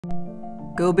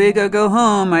Go big or go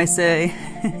home, I say.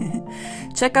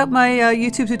 Check out my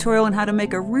YouTube tutorial on how to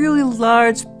make a really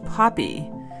large poppy.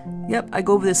 Yep, I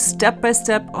go over this step by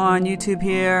step on YouTube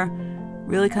here.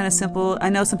 Really kind of simple. I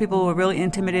know some people were really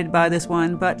intimidated by this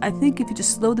one, but I think if you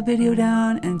just slow the video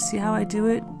down and see how I do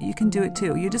it, you can do it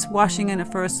too. You're just washing in a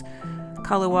first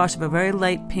color wash of a very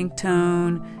light pink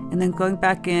tone, and then going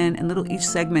back in little each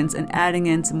segments and adding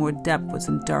in some more depth with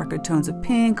some darker tones of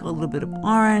pink, a little bit of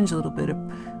orange, a little bit of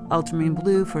ultramarine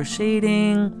blue for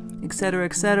shading, etc.,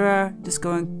 etc. Just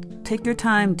take your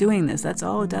time doing this. That's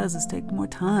all it does, is take more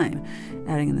time.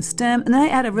 Adding in the stem, and then I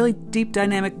add a really deep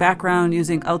dynamic background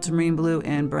using ultramarine blue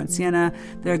and burnt sienna.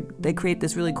 They create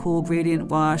this really cool gradient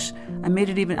wash. I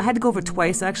had to go over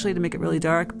twice actually to make it really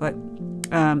dark, but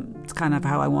it's kind of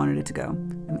how I wanted it to go.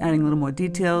 I'm adding a little more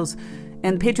details,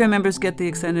 and Patreon members get the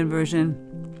extended version.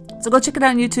 So go check it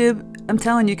out on YouTube. I'm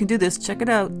telling you, you can do this. Check it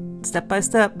out step by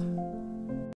step.